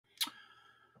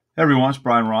Hey everyone, it's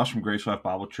Brian Ross from Grace Life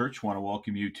Bible Church. I want to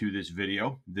welcome you to this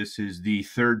video. This is the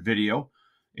third video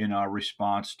in our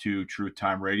response to Truth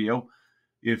Time Radio.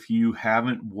 If you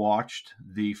haven't watched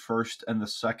the first and the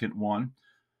second one,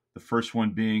 the first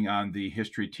one being on the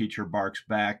history teacher barks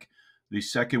back, the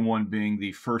second one being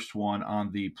the first one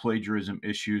on the plagiarism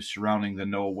issues surrounding the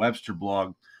Noah Webster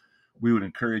blog, we would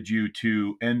encourage you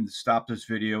to stop this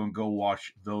video and go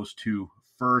watch those two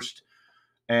first,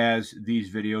 as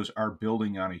these videos are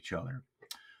building on each other.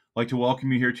 I'd like to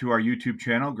welcome you here to our YouTube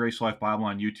channel, Grace Life Bible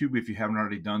on YouTube. If you haven't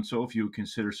already done so, if you would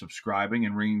consider subscribing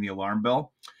and ringing the alarm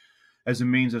bell as a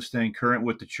means of staying current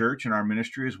with the church and our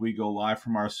ministry as we go live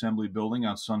from our assembly building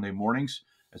on Sunday mornings,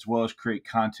 as well as create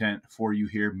content for you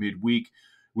here midweek.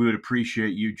 We would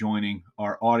appreciate you joining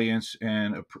our audience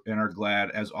and are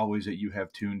glad, as always, that you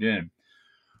have tuned in.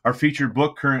 Our featured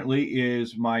book currently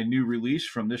is my new release,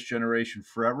 From This Generation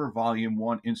Forever, Volume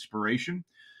 1, Inspiration.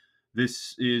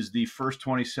 This is the first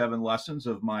 27 lessons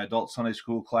of my adult Sunday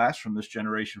school class, From This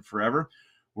Generation Forever,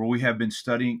 where we have been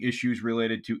studying issues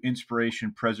related to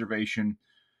inspiration, preservation,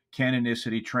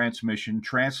 canonicity, transmission,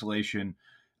 translation,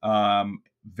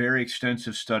 very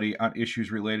extensive study on issues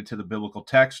related to the biblical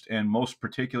text, and most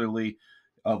particularly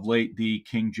of late, the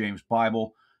King James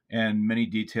Bible, and many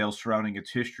details surrounding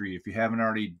its history. If you haven't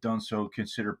already done so,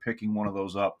 consider picking one of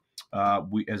those up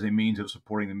as a means of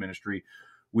supporting the ministry.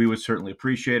 We would certainly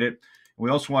appreciate it. We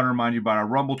also want to remind you about our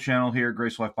Rumble channel here,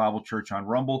 Grace Life Bible Church on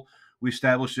Rumble. We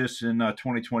established this in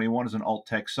 2021 as an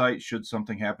alt-tech site should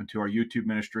something happen to our YouTube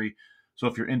ministry. So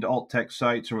if you're into alt-tech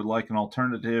sites or would like an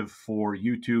alternative for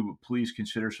YouTube, please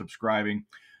consider subscribing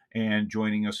and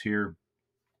joining us here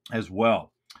as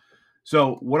well.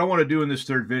 So what I want to do in this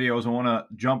third video is I want to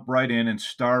jump right in and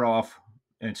start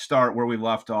where we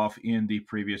left off in the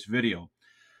previous video.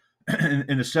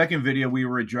 In the second video, we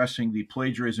were addressing the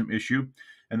plagiarism issue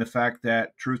and the fact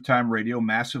that Truth Time Radio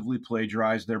massively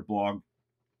plagiarized their blog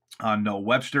on Noah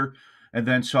Webster and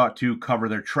then sought to cover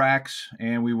their tracks,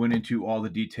 and we went into all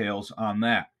the details on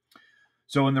that.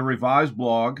 So in the revised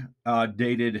blog,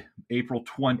 dated April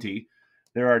 20,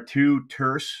 there are two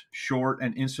terse, short,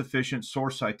 and insufficient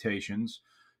source citations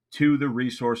to the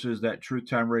resources that Truth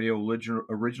Time Radio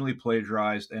originally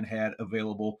plagiarized and had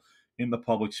available in the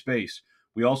public space.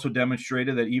 We also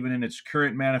demonstrated that even in its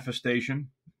current manifestation,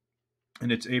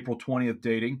 in its April 20th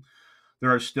dating,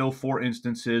 there are still 4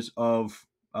 instances of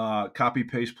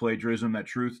copy-paste plagiarism that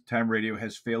Truth Time Radio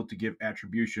has failed to give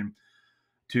attribution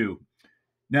to.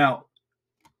 Now,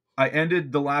 I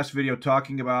ended the last video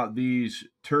talking about these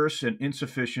terse and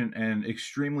insufficient and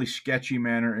extremely sketchy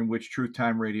manner in which Truth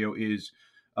Time Radio is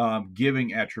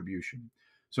giving attribution.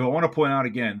 So I want to point out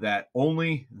again that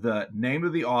only the name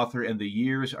of the author and the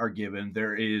years are given.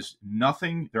 There is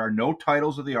nothing, there are no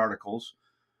titles of the articles,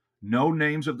 no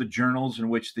names of the journals in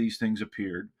which these things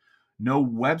appeared, no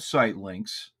website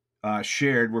links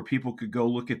shared where people could go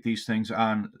look at these things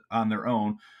on their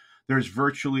own. There's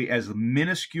virtually as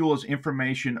minuscule as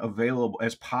information available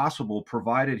as possible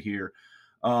provided here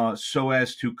so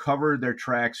as to cover their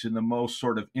tracks in the most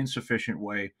sort of insufficient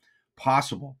way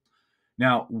possible.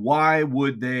 Now, why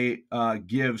would they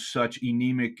give such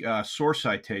anemic source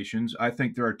citations? I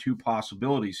think there are 2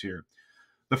 possibilities here.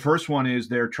 The first one is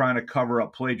they're trying to cover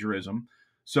up plagiarism.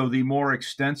 So the more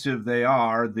extensive they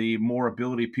are, the more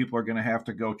ability people are going to have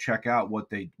to go check out what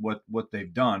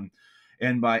they've done.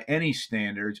 And by any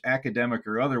standards, academic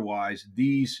or otherwise,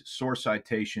 these source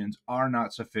citations are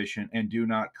not sufficient and do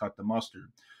not cut the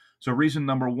mustard. So reason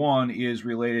number 1 is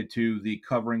related to the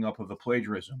covering up of the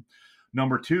plagiarism.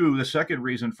 Number 2, the second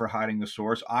reason for hiding the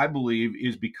source, I believe,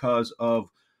 is because of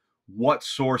what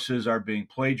sources are being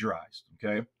plagiarized.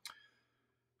 Okay,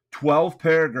 12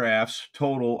 paragraphs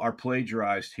total are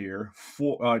plagiarized here,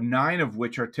 9 of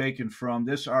which are taken from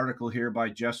this article here by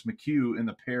Jess McHugh in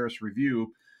the Paris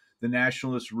Review, The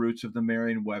Nationalist Roots of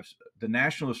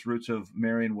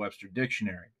Merriam-Webster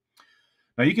Dictionary.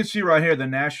 Now you can see right here the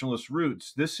nationalist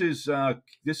roots. This is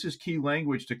key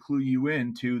language to clue you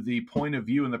in to the point of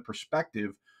view and the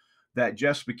perspective that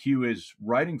Jess McHugh is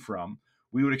writing from.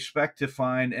 We would expect to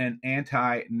find an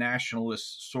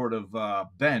anti-nationalist sort of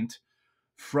bent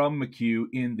from McHugh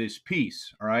in this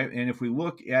piece. All right, and if we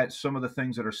look at some of the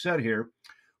things that are said here,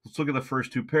 let's look at the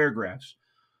first 2 paragraphs.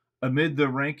 Amid the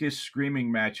rankest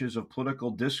screaming matches of political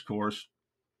discourse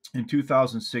in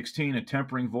 2016, a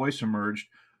tempering voice emerged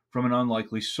from an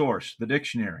unlikely source, the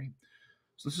dictionary.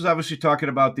 So this is obviously talking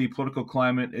about the political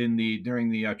climate during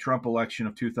the Trump election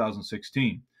of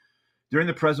 2016. During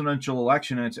the presidential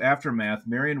election and its aftermath,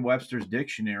 Merriam-Webster's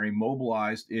dictionary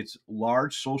mobilized its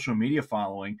large social media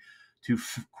following to,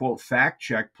 quote,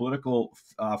 fact-check political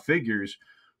figures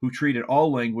who treated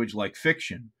all language like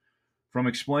fiction. From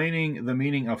explaining the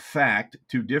meaning of fact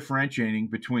to differentiating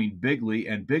between bigly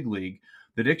and big league,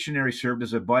 the dictionary served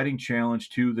as a biting challenge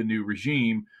to the new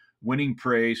regime, winning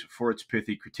praise for its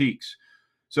pithy critiques.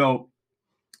 So,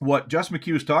 what Jess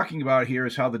McHugh is talking about here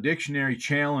is how the dictionary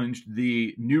challenged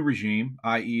the new regime,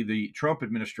 i.e., the Trump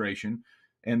administration,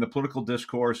 and the political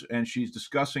discourse, and she's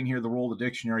discussing here the role the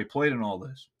dictionary played in all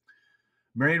this.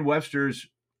 Merriam-Webster's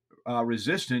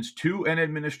resistance to an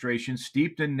administration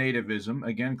steeped in nativism,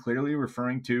 again, clearly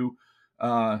referring to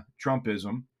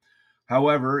Trumpism,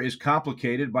 however, is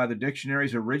complicated by the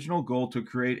dictionary's original goal to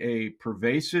create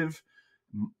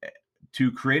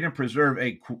and preserve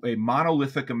a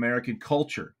monolithic American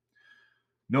culture.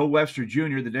 Noah Webster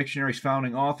Jr., the dictionary's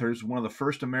founding author, is one of the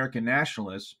first American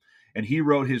nationalists, and he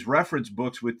wrote his reference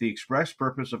books with the express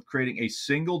purpose of creating a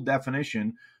single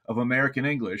definition of American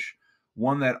English,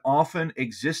 one that often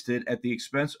existed at the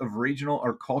expense of regional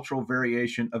or cultural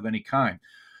variation of any kind.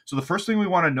 So the first thing we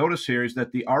want to notice here is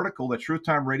that the article that Truth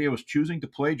Time Radio is choosing to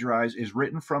plagiarize is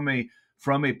written from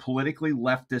a politically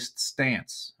leftist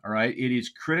stance. All right, it is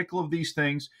critical of these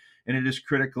things, and it is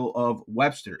critical of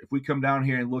Webster. If we come down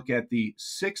here and look at the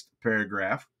 6th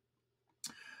paragraph,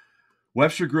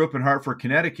 Webster grew up in Hartford,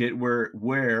 Connecticut,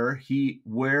 where he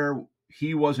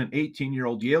was an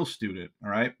 18-year-old Yale student. All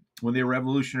right, when the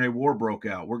Revolutionary War broke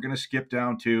out. We're going to skip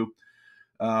down to,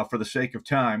 for the sake of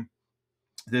time,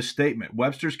 this statement.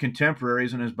 Webster's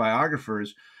contemporaries and his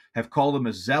biographers have called him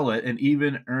a zealot, and he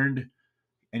even earned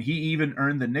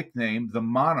the nickname the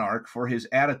Monarch for his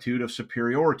attitude of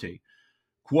superiority.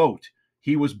 Quote,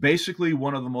 he was basically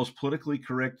one of the most politically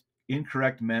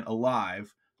incorrect men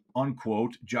alive,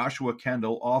 unquote. Joshua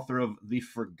Kendall, author of The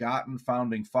Forgotten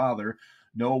Founding Father,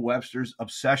 Noah Webster's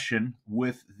obsession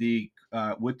with the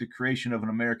creation of an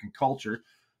American culture.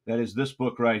 That is this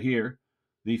book right here,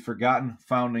 The Forgotten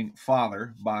Founding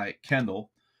Father by Kendall,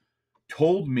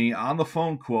 told me on the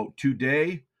phone, quote,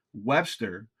 today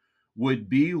Webster would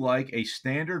be like a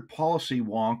standard policy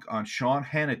wonk on Sean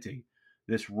Hannity,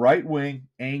 this right-wing,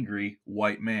 angry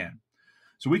white man.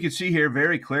 So we can see here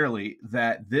very clearly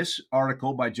that this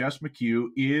article by Jess McHugh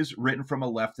is written from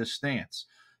a leftist stance.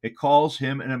 It calls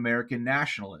him an American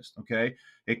nationalist, okay?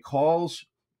 It calls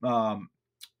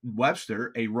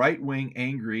Webster a right-wing,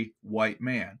 angry white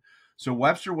man. So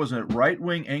Webster was a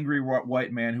right-wing, angry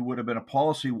white man who would have been a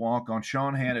policy wonk on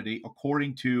Sean Hannity,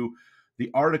 according to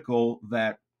the article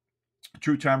that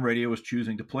True Time Radio was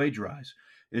choosing to plagiarize.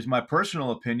 It is my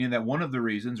personal opinion that one of the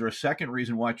reasons, or a second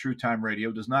reason why True Time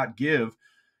Radio does not give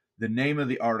the name of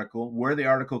the article, where the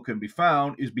article can be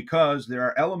found, is because there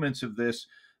are elements of this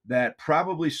that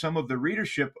probably some of the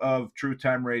readership of True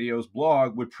Time Radio's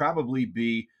blog would probably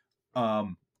be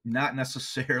not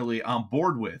necessarily on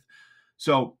board with.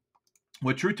 So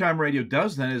what True Time Radio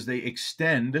does then is they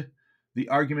extend the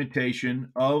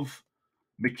argumentation of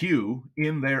McHugh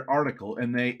in their article,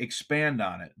 and they expand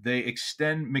on it. They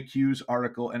extend McHugh's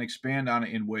article and expand on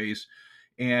it in ways,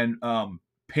 and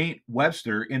paint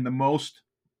Webster in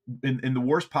the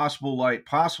worst possible light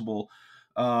possible,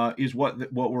 is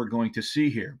what we're going to see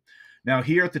here. Now,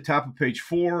 here at the top of page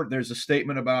 4, there's a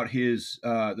statement about his.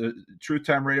 The Truth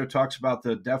Time Radio talks about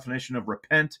the definition of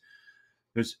repent.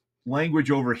 There's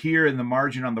language over here in the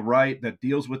margin on the right that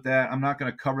deals with that. I'm not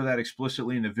going to cover that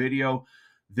explicitly in the video.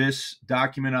 This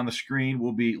document on the screen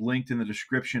will be linked in the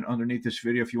description underneath this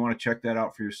video if you want to check that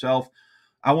out for yourself.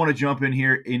 I want to jump in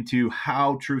here into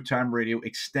how True Time Radio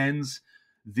extends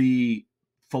the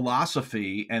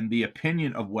philosophy and the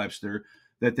opinion of Webster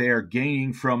that they are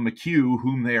gaining from McHugh,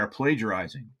 whom they are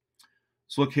plagiarizing.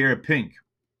 Let's look here at pink.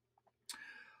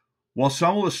 While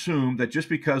some will assume that just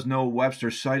because Noah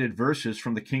Webster cited verses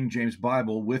from the King James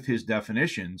Bible with his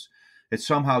definitions, it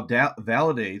somehow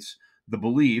validates the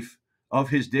belief of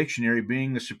his dictionary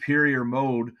being the superior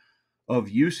mode of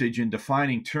usage in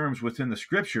defining terms within the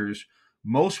scriptures,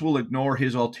 most will ignore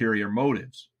his ulterior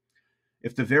motives.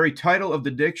 If the very title of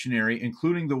the dictionary,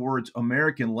 including the words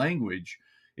American language,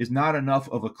 is not enough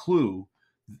of a clue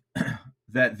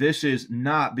that this is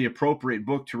not the appropriate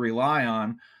book to rely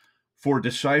on for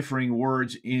deciphering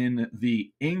words in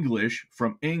the English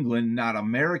from England, not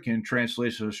American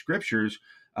translation of scriptures,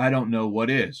 I don't know what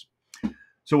is.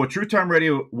 So what is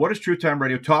True Time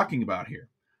Radio talking about here?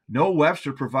 Noah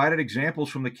Webster provided examples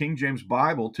from the King James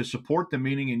Bible to support the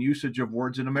meaning and usage of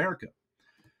words in America.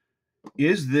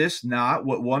 Is this not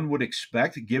what one would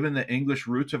expect given the English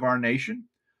roots of our nation?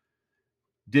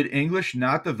 Did English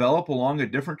not develop along a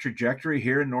different trajectory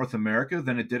here in North America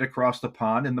than it did across the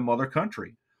pond in the mother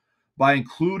country? By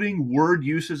including word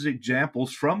usage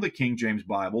examples from the King James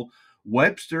Bible,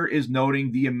 Webster is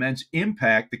noting the immense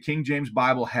impact the King James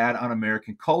Bible had on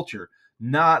American culture,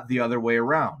 not the other way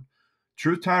around.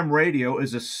 Truth Time Radio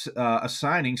is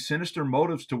assigning sinister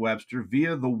motives to Webster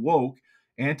via the woke,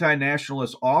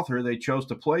 anti-nationalist author they chose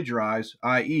to plagiarize,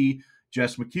 i.e.,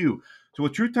 Jess McHugh. So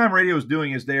what Truth Time Radio is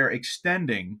doing is they are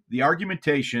extending the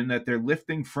argumentation that they're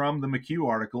lifting from the McHugh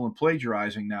article and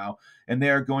plagiarizing now, and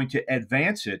they are going to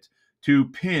advance it to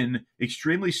pin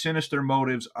extremely sinister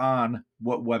motives on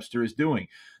what Webster is doing.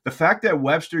 The fact that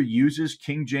Webster uses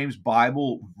King James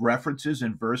Bible references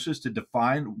and verses to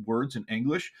define words in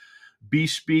English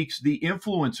bespeaks the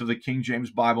influence of the King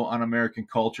James Bible on American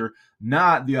culture,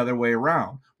 not the other way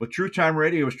around. But True Time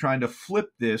Radio is trying to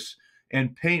flip this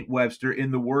and paint Webster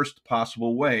in the worst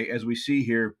possible way, as we see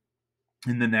here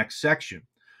in the next section.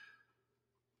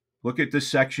 Look at this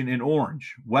section in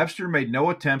orange. Webster made no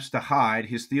attempts to hide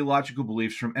his theological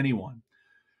beliefs from anyone,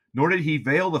 nor did he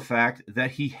veil the fact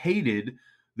that he hated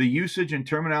the usage and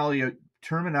terminology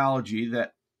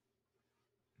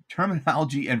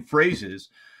and phrases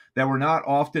that were not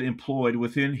often employed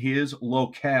within his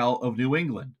locale of New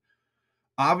England.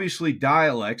 Obviously,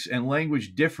 dialects and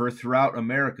language differ throughout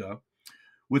America,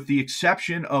 with the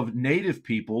exception of native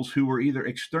peoples who were either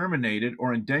exterminated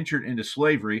or indentured into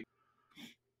slavery.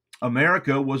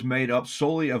 America was made up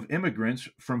solely of immigrants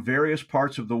from various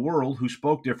parts of the world who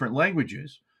spoke different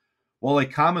languages. While a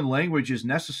common language is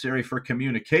necessary for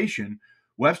communication,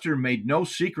 Webster made no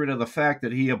secret of the fact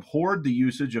that he abhorred the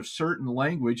usage of certain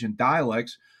language and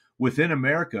dialects within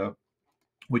America,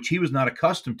 which he was not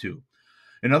accustomed to.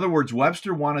 In other words,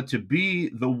 Webster wanted to be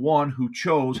the one who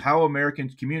chose how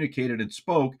Americans communicated and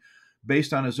spoke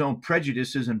based on his own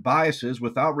prejudices and biases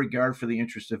without regard for the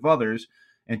interests of others,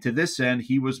 and to this end,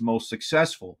 he was most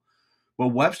successful. But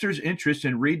Webster's interest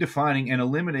in redefining and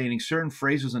eliminating certain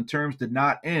phrases and terms did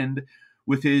not end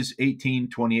with his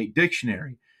 1828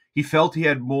 dictionary. He felt he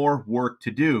had more work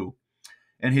to do,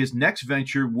 and his next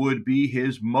venture would be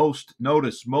his most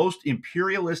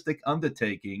imperialistic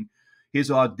undertaking, his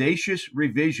audacious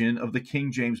revision of the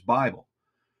King James Bible.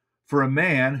 For a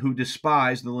man who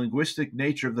despised the linguistic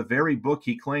nature of the very book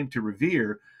he claimed to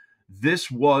revere,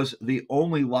 this was the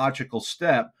only logical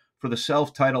step for the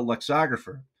self-titled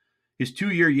lexicographer. His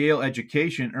 2-year Yale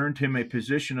education earned him a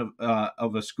position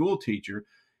of a school teacher.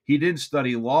 He didn't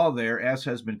study law there, as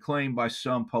has been claimed by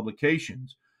some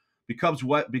publications. Because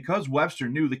Webster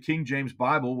knew the King James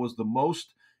Bible was the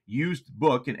most used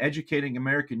book in educating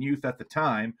American youth at the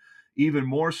time, even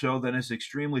more so than his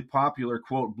extremely popular,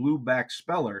 quote, blueback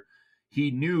speller,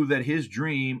 he knew that his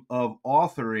dream of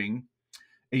authoring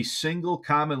a single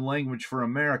common language for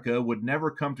America would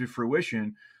never come to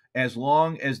fruition as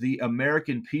long as the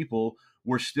American people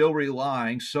were still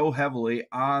relying so heavily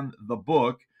on the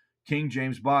book, King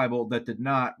James Bible, that did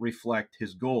not reflect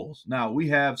his goals. Now, we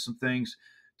have some things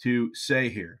to say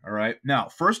here, all right? Now,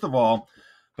 first of all,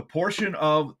 the portion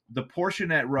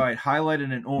at right,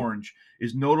 highlighted in orange,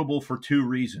 is notable for two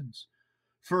reasons.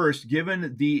 First,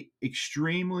 given the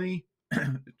extensively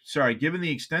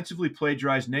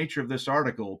plagiarized nature of this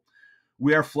article,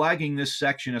 we are flagging this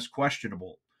section as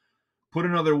questionable. Put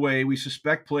another way, we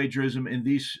suspect plagiarism in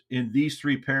these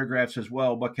 3 paragraphs as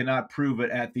well, but cannot prove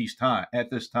it at this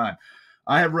time.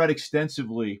 I have read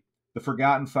extensively The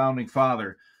Forgotten Founding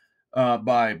Father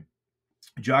by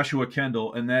Joshua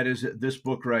Kendall, and that is this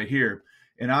book right here.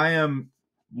 And I am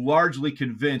largely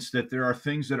convinced that there are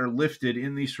things that are lifted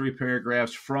in these 3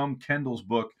 paragraphs from Kendall's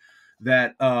book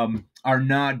that are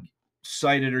not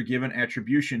cited or given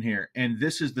attribution here. And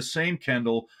this is the same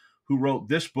Kendall who wrote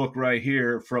this book right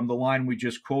here from the line we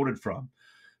just quoted from.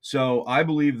 So I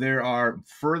believe there are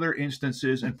further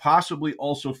instances, and possibly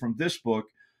also from this book,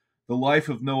 The Life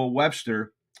of Noah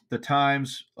Webster, The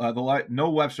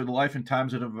Life and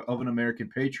Times of an American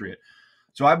Patriot.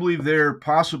 So I believe there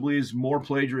possibly is more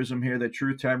plagiarism here that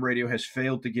Truth Time Radio has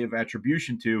failed to give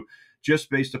attribution to, just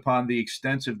based upon the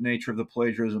extensive nature of the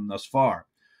plagiarism thus far.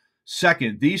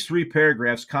 Second, these 3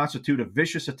 paragraphs constitute a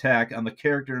vicious attack on the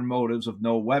character and motives of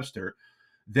Noah Webster,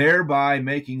 thereby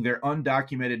making their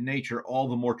undocumented nature all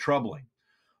the more troubling.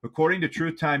 According to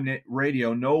Truth Time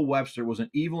Radio, Noah Webster was an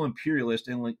evil imperialist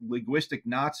and linguistic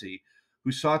Nazi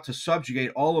who sought to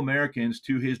subjugate all Americans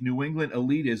to his New England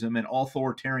elitism and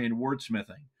authoritarian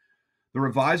wordsmithing. The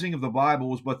revising of the Bible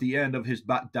was but the end of his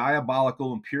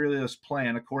diabolical imperialist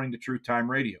plan, according to Truth Time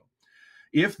Radio.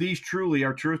 If these truly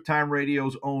are Truth Time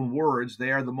Radio's own words,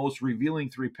 they are the most revealing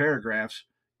 3 paragraphs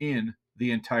in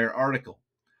the entire article.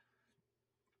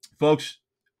 Folks,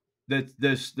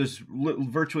 there's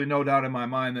virtually no doubt in my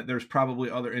mind that there's probably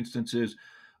other instances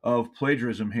of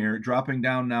plagiarism here. Dropping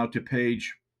down now to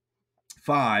page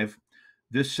 5,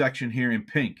 this section here in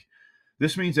pink.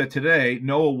 This means that today,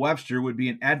 Noah Webster would be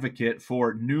an advocate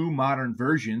for new modern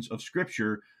versions of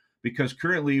Scripture because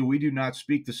currently we do not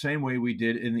speak the same way we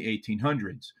did in the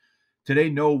 1800s. Today,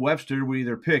 Noah Webster would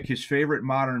either pick his favorite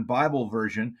modern Bible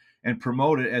version and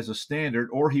promote it as a standard,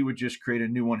 or he would just create a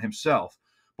new one himself.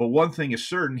 But one thing is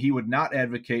certain, he would not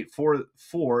advocate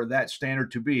for that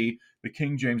standard to be the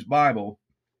King James Bible.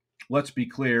 Let's be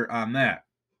clear on that.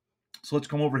 So let's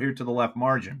come over here to the left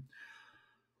margin.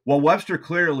 While Webster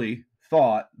clearly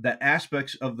thought that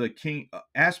aspects of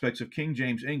King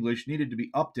James English needed to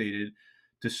be updated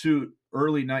to suit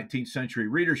early 19th century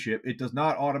readership, it does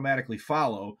not automatically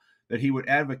follow that he would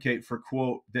advocate for,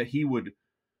 quote,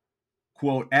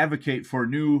 advocate for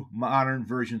new modern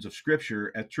versions of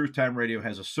Scripture, as Truth Time Radio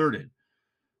has asserted.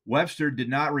 Webster did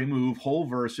not remove whole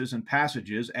verses and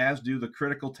passages, as do the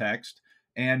critical text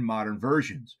and modern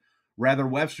versions. Rather,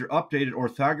 Webster updated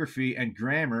orthography and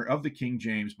grammar of the King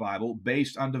James Bible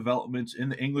based on developments in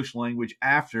the English language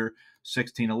after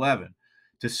 1611.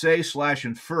 To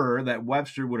say/infer that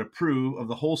Webster would approve of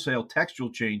the wholesale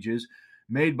textual changes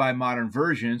made by modern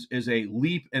versions is a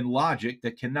leap in logic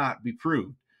that cannot be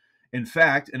proved. In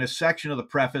fact, in a section of the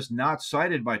preface not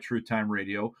cited by True Time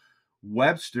Radio,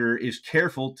 Webster is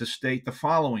careful to state the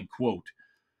following, quote,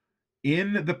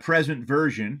 "In the present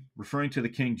version," referring to the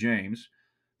King James,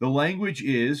 "the language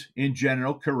is, in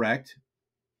general, correct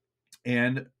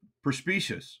and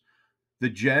perspicuous. The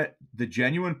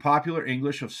genuine popular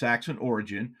English of Saxon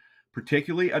origin,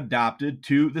 particularly adopted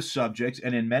to the subjects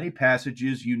and in many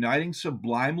passages uniting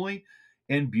sublimely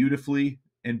and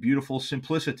beautiful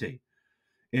simplicity.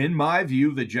 In my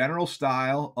view, the general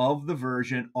style of the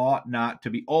version ought not to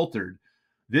be altered.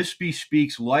 This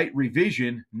bespeaks light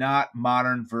revision, not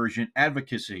modern version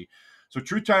advocacy." So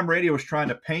True Time Radio is trying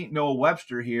to paint Noah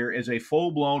Webster here as a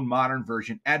full-blown modern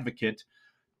version advocate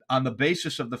on the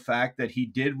basis of the fact that he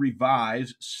did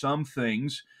revise some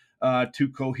things to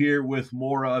cohere with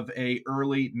more of a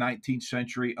early 19th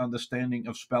century understanding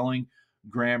of spelling,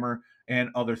 grammar, and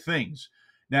other things.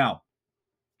 Now,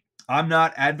 I'm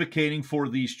not advocating for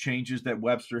these changes that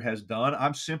Webster has done.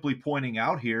 I'm simply pointing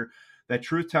out here that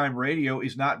Truth Time Radio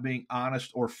is not being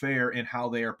honest or fair in how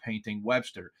they are painting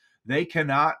Webster. They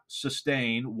cannot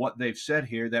sustain what they've said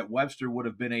here, that Webster would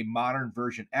have been a modern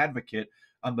version advocate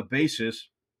on the basis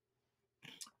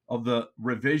of the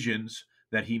revisions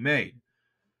that he made.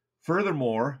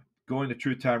 Furthermore, going to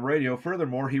Truth Time Radio,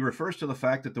 he refers to the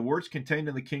fact that the words contained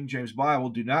in the King James Bible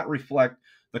do not reflect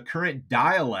the current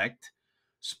dialect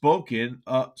spoken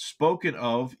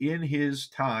of in his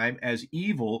time as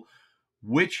evil,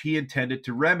 which he intended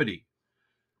to remedy.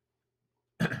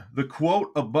 The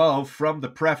quote above from the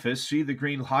preface, see the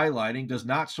green highlighting, does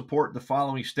not support the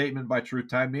following statement by Truth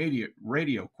Time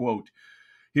Radio. Quote,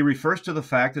 "He refers to the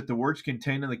fact that the words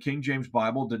contained in the King James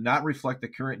Bible did not reflect the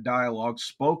current dialogue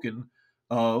spoken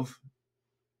of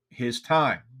his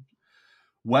time."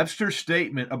 Webster's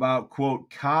statement about, quote,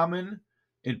 "common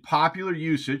in popular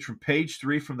usage" from page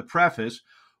 3 from the preface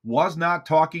was not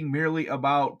talking merely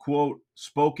about, quote,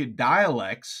 "spoken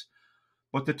dialects,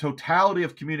 but the totality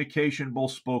of communication,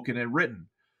 both spoken and written."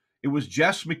 It was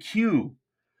Jess McHugh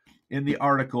in the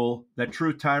article that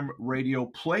Truth Time Radio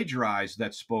plagiarized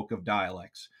that spoke of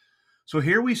dialects. So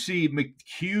here we see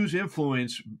McHugh's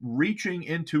influence reaching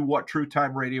into what Truth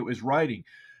Time Radio is writing.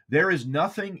 There is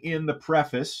nothing in the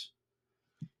preface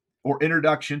or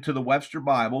introduction to the Webster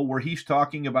Bible where he's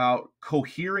talking about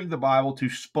cohering the Bible to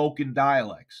spoken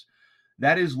dialects.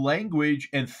 That is language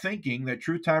and thinking that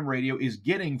Truth Time Radio is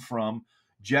getting from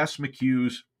Jess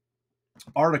McHugh's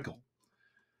article.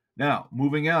 Now,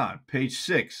 moving on, page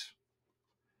 6.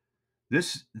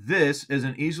 This is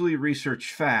an easily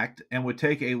researched fact and would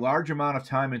take a large amount of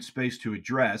time and space to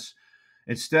address.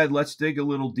 Instead, let's dig a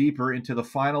little deeper into the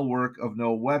final work of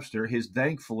Noah Webster, his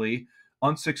thankfully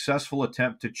unsuccessful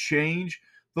attempt to change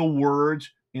the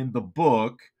words in the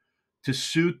book to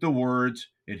suit the words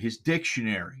in his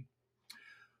dictionary.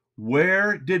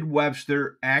 Where did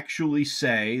Webster actually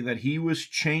say that he was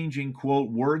changing, quote,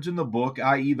 words in the book,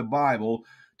 i.e. the Bible,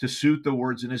 to suit the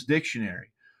words in his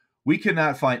dictionary? We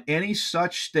cannot find any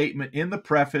such statement in the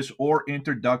preface or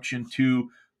introduction to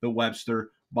the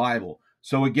Webster Bible.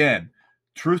 So again,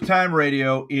 Truth Time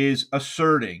Radio is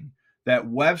asserting that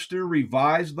Webster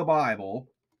revised the Bible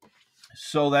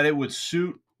so that it would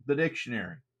suit the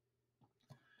dictionary.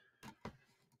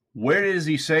 Where does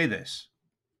he say this?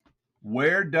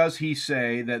 Where does he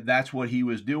say that that's what he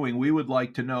was doing? We would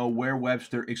like to know where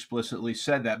Webster explicitly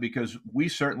said that, because we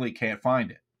certainly can't find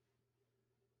it.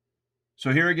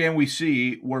 So here again we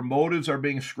see where motives are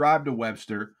being ascribed to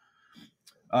Webster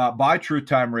by Truth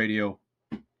Time Radio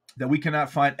that we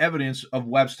cannot find evidence of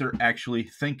Webster actually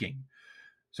thinking.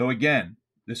 So again,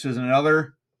 this is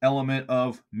another element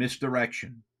of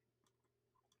misdirection.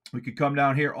 We could come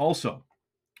down here also.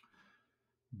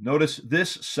 Notice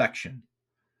this section.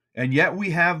 And yet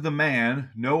we have the man,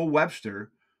 Noah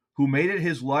Webster, who made it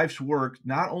his life's work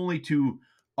not only to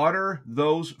utter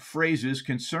those phrases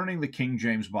concerning the King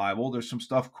James Bible, there's some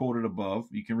stuff quoted above,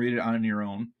 you can read it on your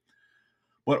own,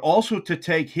 but also to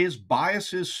take his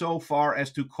biases so far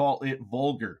as to call it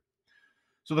vulgar.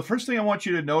 So the first thing I want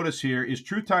you to notice here is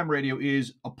True Time Radio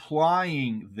is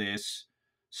applying this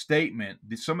statement,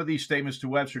 some of these statements to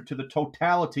Webster, to the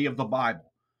totality of the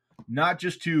Bible, not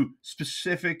just to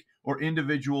specific or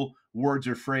individual words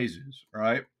or phrases,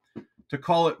 right? To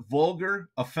call it vulgar,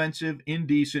 offensive,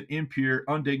 indecent, impure,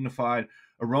 undignified,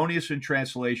 erroneous in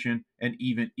translation, and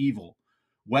even evil.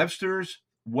 Webster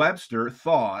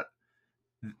thought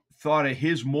it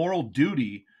his moral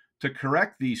duty to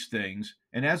correct these things,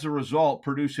 and as a result,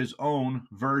 produce his own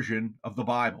version of the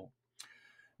Bible.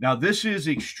 Now, this is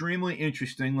extremely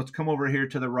interesting. Let's come over here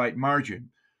to the right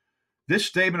margin. This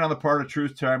statement on the part of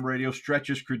Truth Time Radio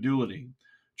stretches credulity.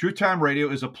 Truth Time Radio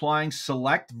is applying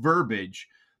select verbiage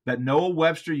that Noah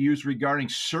Webster used regarding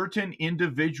certain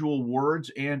individual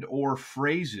words and or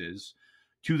phrases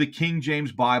to the King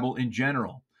James Bible in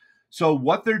general. So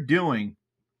what they're doing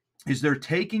is they're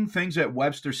taking things that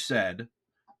Webster said,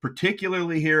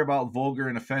 particularly here about vulgar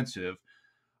and offensive,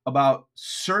 about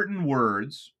certain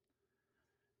words,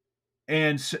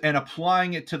 and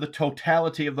applying it to the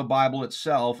totality of the Bible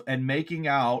itself, and making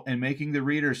the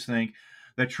readers think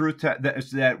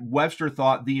that Webster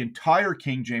thought the entire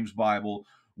King James Bible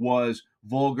was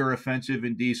vulgar, offensive,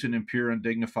 indecent, impure,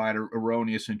 undignified, or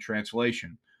erroneous in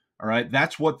translation. All right,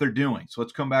 that's what they're doing. So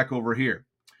let's come back over here.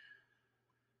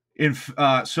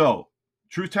 So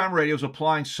True Time Radio is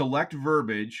applying select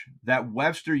verbiage that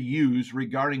Webster used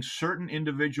regarding certain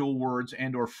individual words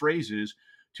and or phrases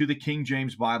to the King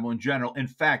James Bible in general. In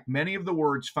fact, many of the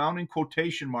words found in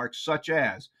quotation marks, such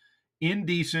as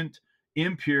indecent,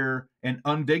 impure, and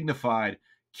undignified,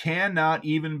 cannot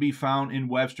even be found in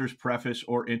Webster's preface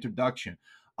or introduction.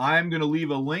 I'm going to leave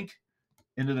a link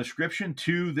in the description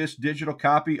to this digital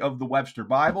copy of the Webster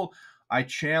Bible. I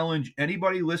challenge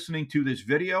anybody listening to this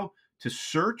video to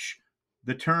search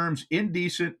the terms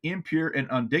indecent, impure, and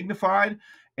undignified,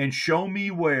 and show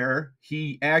me where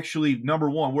he actually, number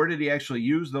one, where did he actually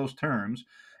use those terms?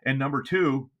 And number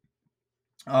two,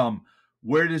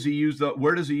 where does he use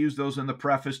those in the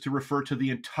preface to refer to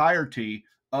the entirety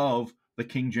of the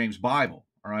King James Bible?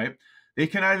 All right. They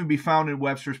cannot even be found in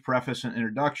Webster's preface and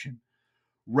introduction.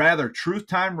 Rather, Truth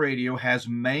Time Radio has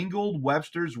mangled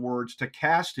Webster's words to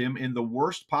cast him in the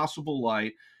worst possible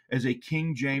light as a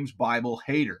King James Bible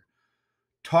hater.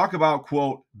 Talk about,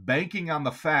 quote, banking on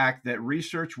the fact that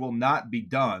research will not be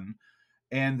done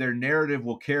and their narrative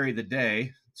will carry the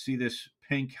day. See this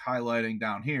pink highlighting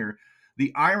down here.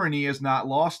 The irony is not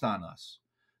lost on us.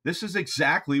 This is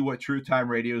exactly what True Time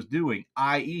Radio is doing,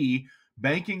 i.e.,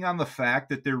 banking on the fact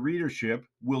that their readership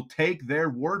will take their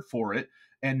word for it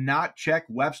and not check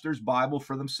Webster's Bible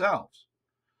for themselves.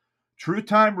 True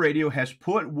Time Radio has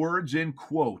put words in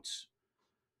quotes.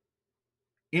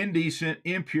 Indecent,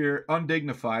 impure,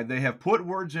 undignified. They have put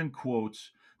words in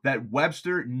quotes that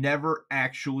Webster never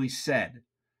actually said.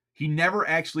 He never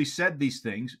actually said these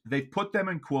things. They've put them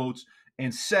in quotes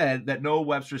and said that Noah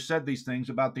Webster said these things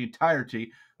about the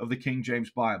entirety of the King James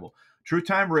Bible. True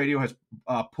Time Radio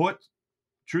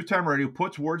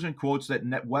puts words in quotes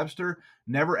that Webster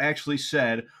never actually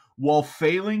said, while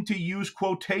failing to use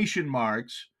quotation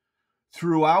marks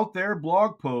throughout their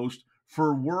blog post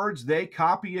for words they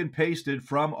copy and pasted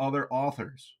from other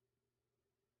authors.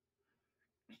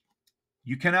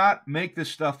 You cannot make this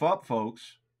stuff up,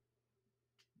 folks.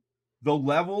 The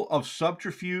level of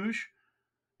subterfuge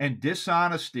and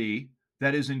dishonesty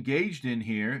that is engaged in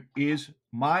here is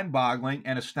mind-boggling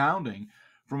and astounding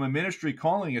from a ministry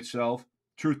calling itself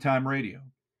Truth Time Radio.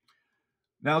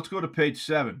 Now let's go to page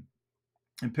 7.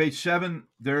 In page 7,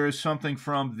 there is something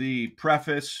from the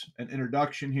preface and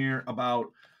introduction here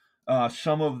about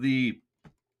some of the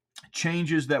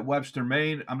changes that Webster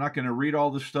made. I'm not going to read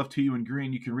all this stuff to you in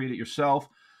green. You can read it yourself,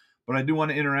 but I do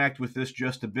want to interact with this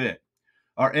just a bit.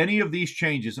 Are any of these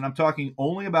changes, and I'm talking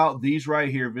only about these right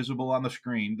here visible on the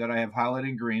screen that I have highlighted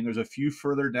in green. There's a few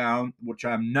further down, which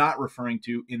I'm not referring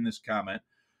to in this comment.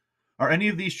 Are any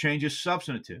of these changes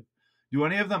substantive? Do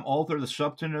any of them alter the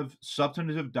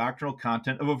substantive doctrinal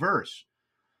content of a verse?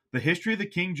 The history of the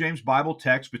King James Bible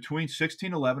text between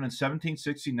 1611 and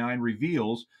 1769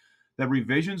 reveals that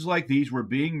revisions like these were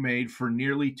being made for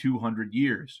nearly 200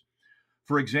 years.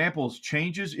 For example,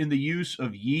 changes in the use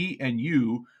of ye and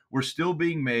you were still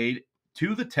being made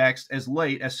to the text as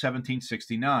late as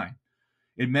 1769.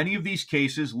 In many of these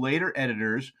cases, later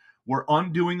editors were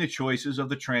undoing the choices of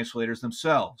the translators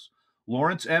themselves.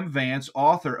 Lawrence M. Vance,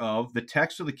 author of The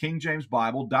Text of the King James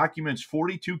Bible, documents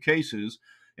 42 cases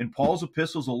in Paul's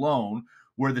epistles alone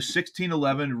where the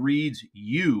 1611 reads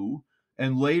you,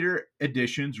 and later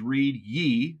editions read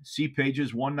ye. See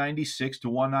pages 196 to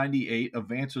 198 of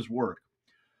Vance's work.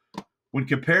 When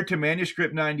compared to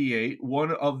Manuscript 98,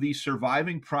 one of the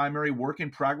surviving primary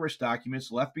work-in-progress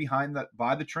documents left behind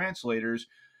by the translators,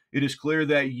 it is clear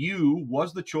that you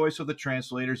was the choice of the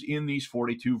translators in these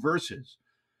 42 verses.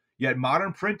 Yet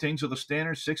modern printings of the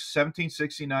standard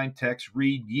 1769 text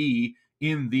read ye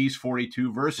in these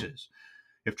 42 verses.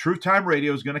 If True Time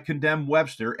Radio is going to condemn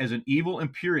Webster as an evil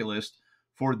imperialist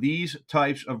for these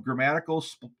types of grammatical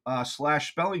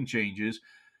slash spelling changes,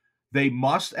 they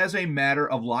must, as a matter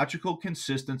of logical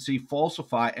consistency,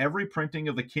 falsify every printing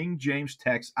of the King James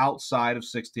text outside of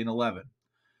 1611.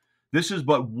 This is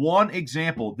but one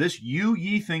example. This you,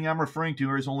 ye thing I'm referring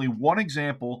to is only one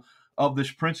example of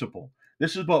this principle.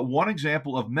 This is but one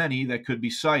example of many that could be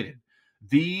cited.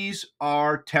 These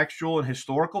are textual and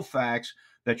historical facts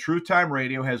that True Time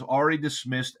Radio has already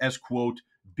dismissed as, quote,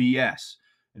 BS.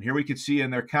 And here we can see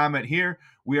in their comment here,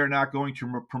 we are not going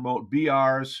to promote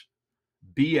BR's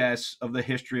BS of the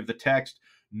history of the text,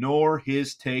 nor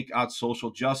his take on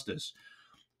social justice.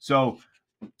 So,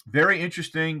 very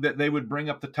interesting that they would bring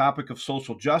up the topic of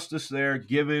social justice there,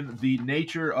 given the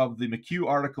nature of the McHugh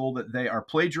article that they are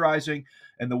plagiarizing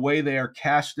and the way they are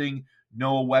casting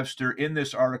Noah Webster in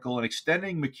this article and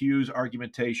extending McHugh's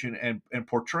argumentation and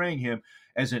portraying him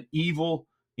as an evil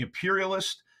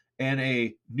imperialist and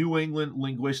a New England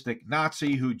linguistic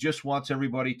Nazi who just wants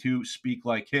everybody to speak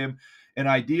like him. An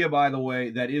idea, by the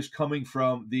way, that is coming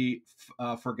from the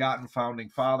forgotten founding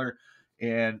father,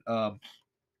 and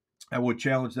I would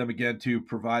challenge them again to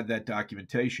provide that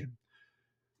documentation.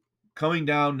 Coming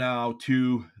down now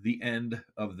to the end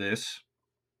of this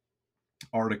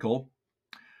article,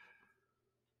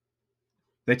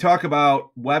 they talk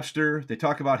about Webster. They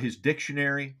talk about his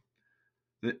dictionary.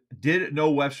 Did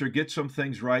Noah Webster get some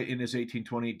things right in his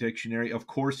 1828 dictionary? Of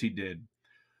course he did.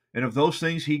 And of those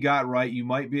things he got right, you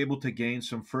might be able to gain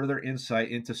some further insight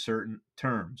into certain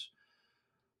terms.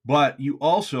 But you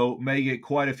also may get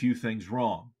quite a few things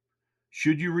wrong.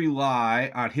 Should you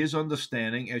rely on his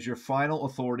understanding as your final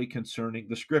authority concerning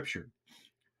the Scripture?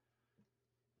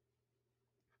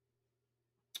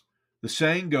 The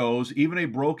saying goes, even a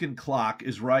broken clock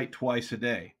is right twice a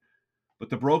day. But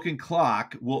the broken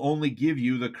clock will only give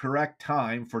you the correct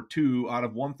time for 2 out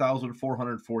of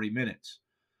 1,440 minutes.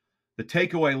 The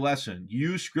takeaway lesson,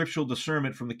 use scriptural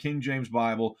discernment from the King James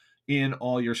Bible in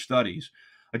all your studies.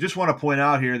 I just want to point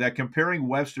out here that comparing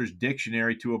Webster's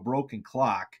dictionary to a broken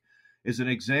clock is an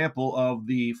example of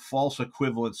the false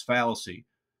equivalence fallacy.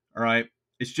 All right.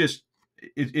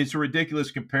 It's a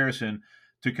ridiculous comparison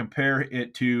to compare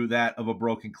it to that of a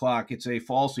broken clock. It's a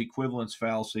false equivalence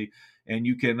fallacy, and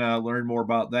you can learn more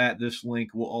about that. This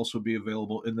link will also be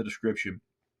available in the description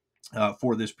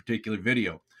for this particular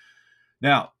video.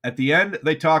 Now, at the end,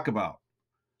 they talk about,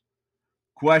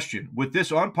 question, with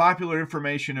this unpopular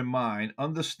information in mind,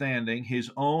 understanding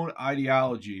his own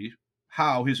ideology,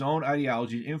 how his own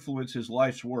ideology influenced his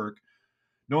life's work,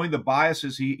 knowing the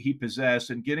biases he possessed,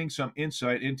 and getting some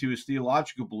insight into his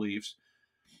theological beliefs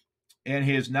and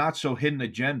his not-so-hidden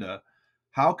agenda,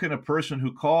 how can a person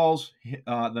who calls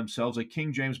themselves a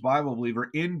King James Bible believer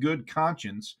in good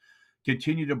conscience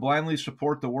continue to blindly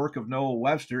support the work of Noah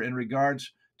Webster in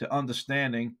regards to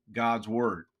understanding God's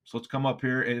Word? So let's come up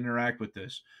here and interact with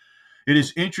this. It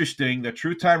is interesting that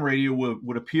True Time Radio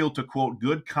would appeal to, quote,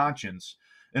 good conscience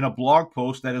in a blog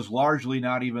post that is largely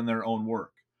not even their own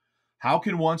work. How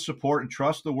can one support and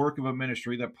trust the work of a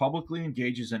ministry that publicly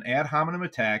engages in ad hominem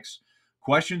attacks,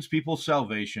 questions people's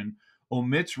salvation,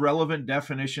 omits relevant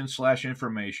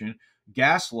definition/information,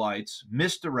 gaslights,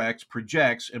 misdirects,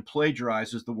 projects, and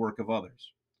plagiarizes the work of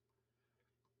others?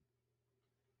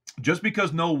 Just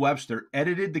because Noah Webster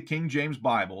edited the King James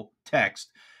Bible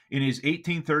text in his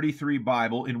 1833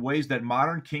 Bible in ways that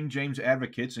modern King James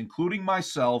advocates, including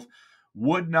myself,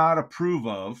 would not approve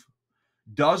of,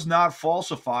 does not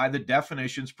falsify the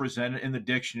definitions presented in the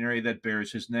dictionary that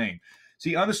bears his name.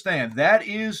 See, understand, that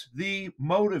is the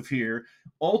motive here,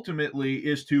 ultimately,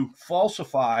 is to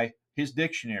falsify his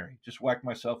dictionary. Just whacked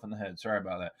myself in the head. Sorry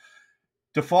about that.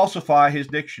 To falsify his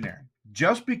dictionary.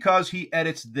 Just because he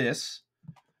edits this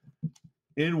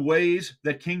in ways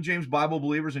that King James Bible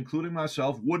believers, including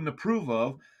myself, wouldn't approve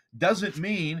of, doesn't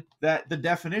mean that the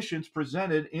definitions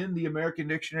presented in the American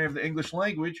Dictionary of the English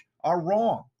Language are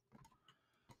wrong.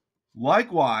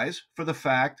 Likewise, for the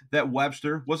fact that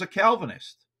Webster was a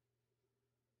Calvinist.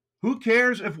 Who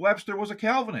cares if Webster was a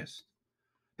Calvinist?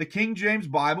 The King James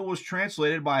Bible was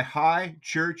translated by high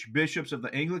church bishops of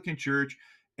the Anglican Church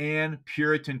and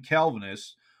Puritan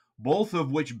Calvinists, both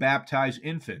of which baptize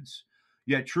infants.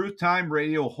 Yet Truth Time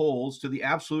Radio holds to the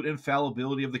absolute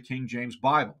infallibility of the King James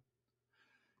Bible.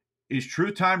 Is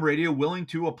Truth Time Radio willing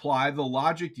to apply the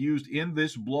logic used in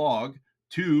this blog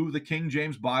to the King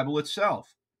James Bible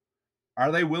itself?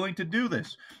 Are they willing to do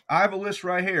this? I have a list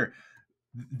right here.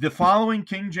 The following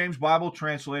King James Bible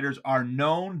translators are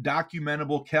known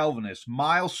documentable Calvinists: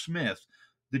 Miles Smith,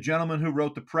 the gentleman who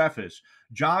wrote the preface;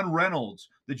 John Reynolds,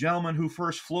 the gentleman who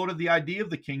first floated the idea of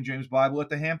the King James Bible at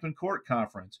the Hampton Court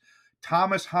Conference;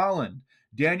 Thomas Holland,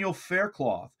 Daniel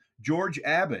Faircloth, George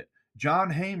Abbott, John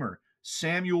Hamer,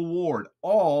 Samuel Ward.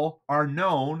 All are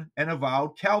known and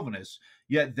avowed Calvinists,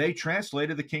 yet they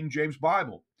translated the King James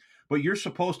Bible. But you're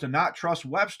supposed to not trust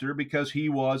Webster because he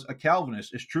was a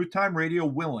Calvinist. Is Truth Time Radio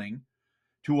willing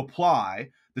to apply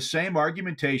the same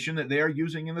argumentation that they are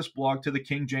using in this blog to the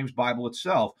King James Bible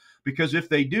itself? Because if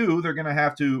they do, they're going to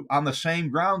have to, on the same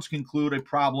grounds, conclude a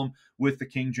problem with the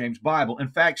King James Bible. In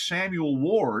fact, Samuel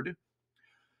Ward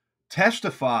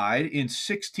testified in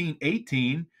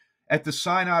 1618 at the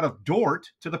Synod of Dort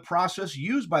to the process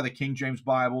used by the King James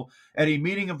Bible at a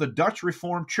meeting of the Dutch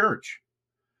Reformed Church.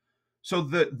 So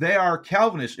that they are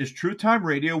Calvinists. Is Truth Time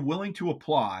Radio willing to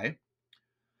apply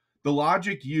the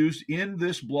logic used in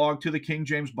this blog to the King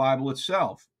James Bible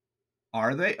itself?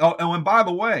 Are they? Oh, and by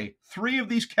the way, 3 of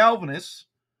these Calvinists,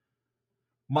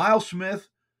 Miles Smith,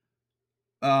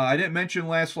 I didn't mention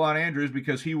Lancelot Andrews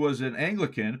because he was an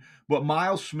Anglican, but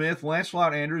Miles Smith,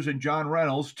 Lancelot Andrews, and John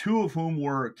Reynolds, 2 of whom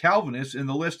were Calvinists in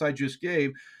the list I just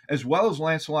gave, as well as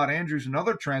Lancelot Andrews,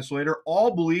 another translator,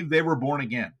 all believe they were born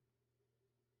again.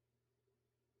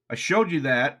 I showed you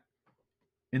that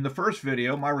in the first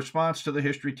video, my response to the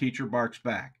history teacher barks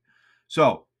back.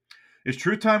 So, is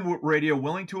Truth Time Radio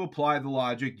willing to apply the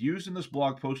logic used in this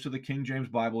blog post to the King James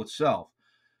Bible itself?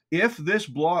 If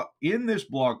in this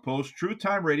blog post, Truth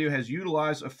Time Radio has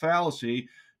utilized a fallacy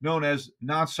known as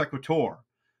non sequitur,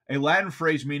 a Latin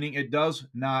phrase meaning it does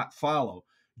not follow.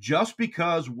 Just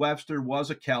because Webster was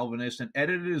a Calvinist and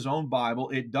edited his own Bible,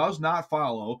 it does not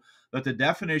follow that the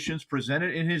definitions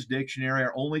presented in his dictionary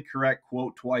are only correct,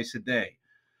 quote, twice a day.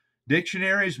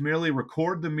 Dictionaries merely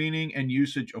record the meaning and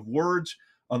usage of words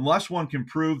unless one can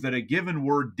prove that a given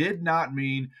word did not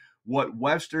mean what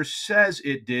Webster says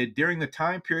it did during the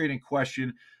time period in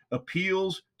question.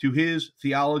 Appeals to his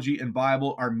theology and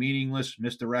Bible are meaningless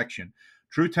misdirection.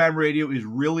 Truth Time Radio is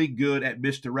really good at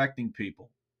misdirecting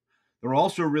people. They're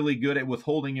also really good at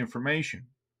withholding information.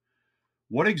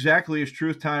 What exactly is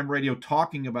Truth Time Radio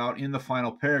talking about in the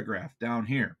final paragraph down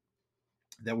here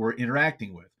that we're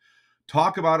interacting with?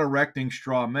 Talk about erecting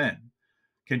straw men.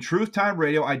 Can Truth Time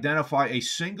Radio identify a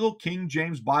single King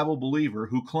James Bible believer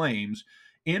who claims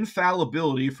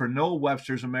infallibility for Noah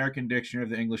Webster's American Dictionary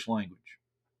of the English Language?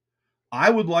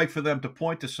 I would like for them to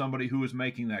point to somebody who is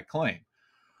making that claim.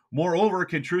 Moreover,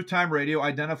 can Truth Time Radio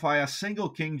identify a single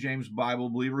King James Bible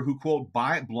believer who, quote,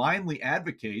 blindly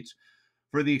advocates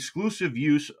for the exclusive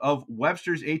use of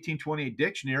Webster's 1828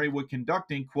 dictionary when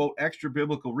conducting, quote,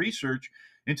 extra-biblical research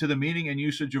into the meaning and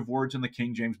usage of words in the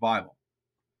King James Bible?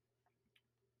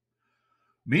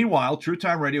 Meanwhile, Truth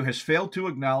Time Radio has failed to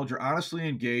acknowledge or honestly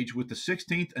engage with the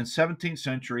 16th and 17th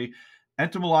century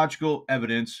etymological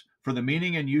evidence for the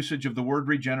meaning and usage of the word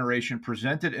regeneration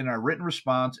presented in our written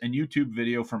response and YouTube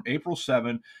video from April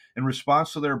 7 in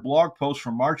response to their blog post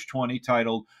from March 20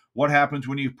 titled, What Happens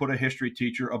When You Put a History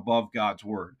Teacher Above God's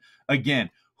Word? Again,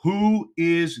 who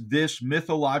is this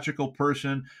mythological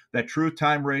person that Truth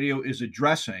Time Radio is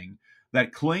addressing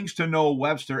that clings to Noah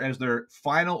Webster as their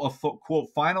quote,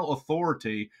 final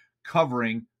authority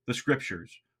covering the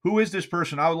scriptures? Who is this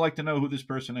person? I would like to know who this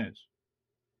person is.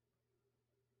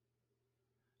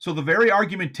 So the very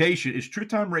argumentation, is Truth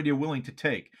Time Radio willing to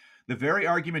take the very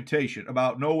argumentation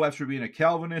about Noah Webster being a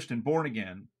Calvinist and born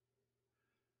again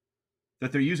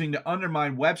that they're using to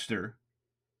undermine Webster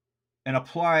and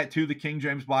apply it to the King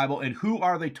James Bible? And who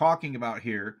are they talking about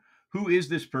here? Who is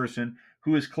this person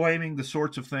who is claiming the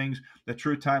sorts of things that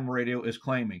Truth Time Radio is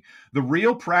claiming? The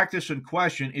real practice in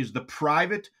question is the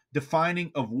private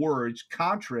defining of words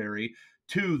contrary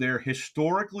to their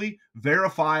historically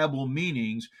verifiable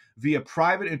meanings via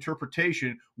private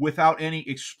interpretation without any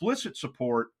explicit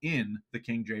support in the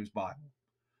King James Bible.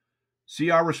 See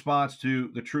our response to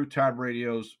the Truth Time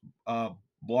Radio's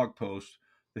blog post,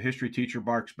 The History Teacher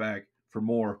Barks Back, for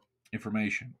more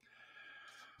information.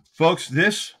 Folks,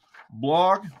 this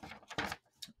blog,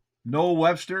 Noah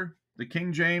Webster, the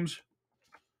Calvinist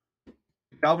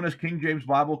King James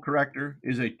Bible Corrector,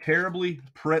 is a terribly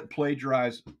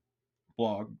plagiarized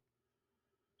blog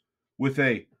with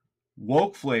a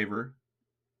woke flavor,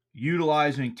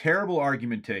 utilizing terrible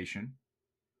argumentation,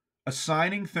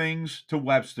 assigning things to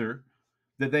Webster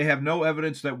that they have no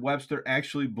evidence that Webster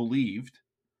actually believed.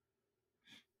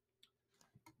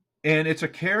 And it's a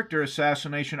character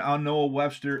assassination on Noah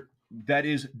Webster that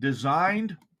is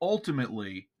designed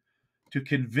ultimately to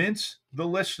convince the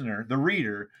listener, the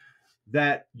reader,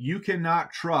 that you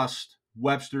cannot trust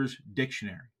Webster's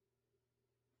dictionary.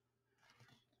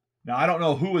 Now, I don't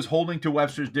know who is holding to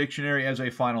Webster's dictionary as a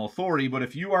final authority, but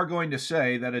if you are going to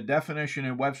say that a definition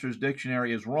in Webster's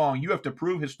dictionary is wrong, you have to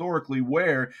prove historically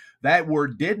where that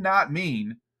word did not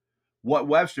mean what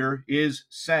Webster is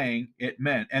saying it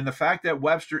meant. And the fact that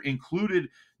Webster included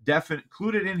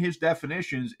in his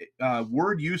definitions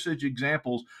word usage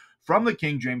examples from the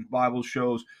King James Bible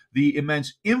shows the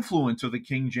immense influence of the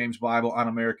King James Bible on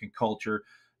American culture,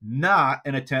 not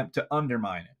an attempt to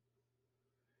undermine it.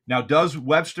 Now, does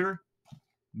Webster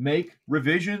make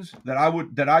revisions that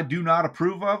I do not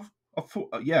approve of?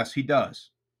 Yes, he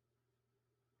does.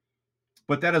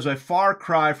 But that is a far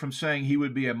cry from saying he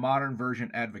would be a modern version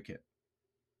advocate.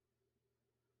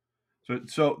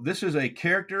 So this is a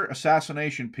character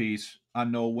assassination piece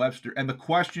on Noah Webster, and the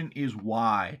question is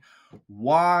why?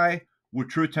 Why would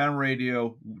Truth Time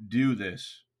Radio do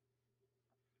this?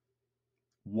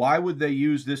 Why would they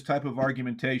use this type of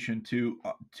argumentation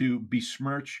to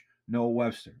besmirch Noah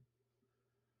Webster?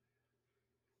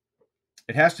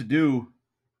 It has to do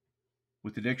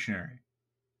with the dictionary.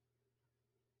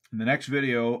 In the next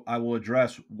video, I will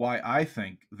address why I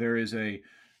think there is a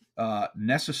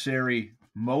necessary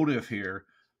motive here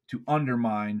to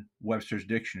undermine Webster's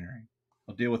dictionary.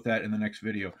 I'll deal with that in the next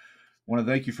video. I want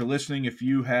to thank you for listening. If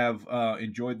you have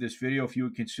enjoyed this video, if you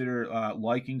would consider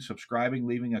liking, subscribing,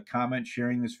 leaving a comment,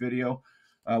 sharing this video,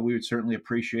 we would certainly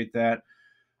appreciate that.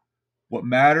 What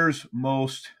matters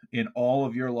most in all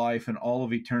of your life and all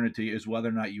of eternity is whether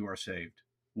or not you are saved,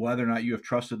 whether or not you have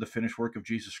trusted the finished work of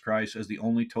Jesus Christ as the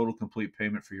only total complete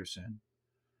payment for your sin.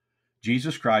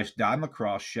 Jesus Christ died on the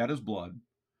cross, shed his blood,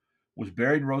 was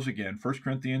buried and rose again. 1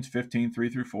 Corinthians 15,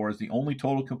 3-4 is the only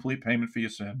total complete payment for your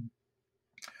sin.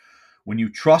 When you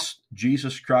trust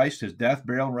Jesus Christ, his death,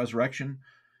 burial, and resurrection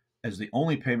as the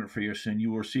only payment for your sin, you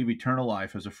will receive eternal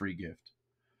life as a free gift.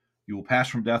 You will pass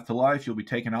from death to life. You'll be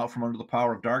taken out from under the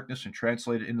power of darkness and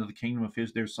translated into the kingdom of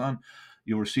his dear Son.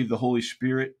 You'll receive the Holy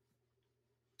Spirit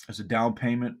as a down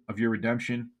payment of your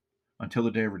redemption until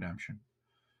the day of redemption.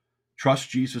 Trust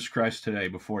Jesus Christ today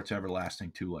before it's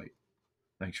everlasting too late.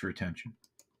 Thanks for your attention.